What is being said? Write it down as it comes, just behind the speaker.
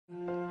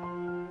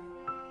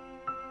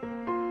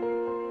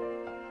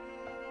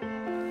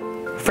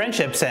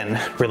Friendships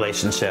and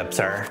relationships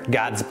are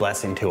God's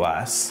blessing to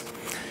us.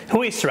 Who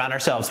we surround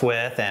ourselves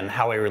with and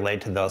how we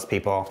relate to those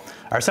people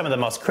are some of the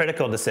most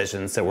critical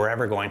decisions that we're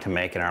ever going to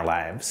make in our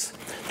lives.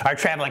 Our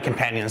traveling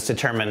companions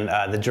determine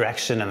the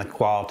direction and the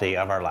quality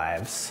of our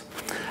lives.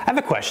 I have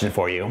a question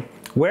for you.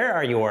 Where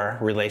are your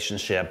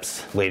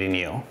relationships leading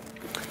you?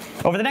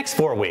 Over the next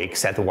 4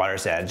 weeks at the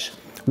Water's Edge,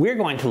 we're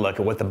going to look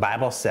at what the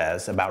Bible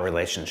says about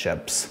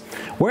relationships.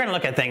 We're going to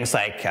look at things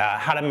like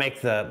how to make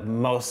the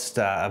most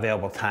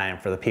available time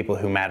for the people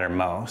who matter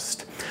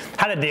most,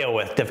 how to deal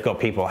with difficult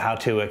people, how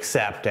to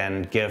accept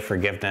and give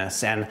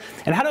forgiveness, and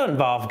how to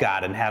involve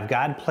God and have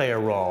God play a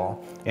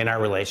role in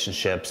our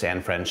relationships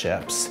and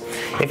friendships.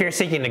 If you're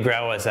seeking to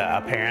grow as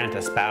a parent,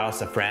 a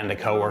spouse, a friend, a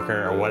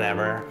coworker, or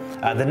whatever,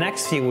 the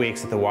next few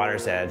weeks at the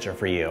Water's Edge are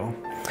for you.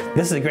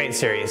 This is a great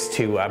series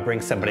to bring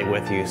somebody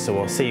with you, so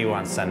we'll see you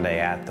on Sunday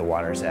at the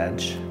Water's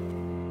Edge.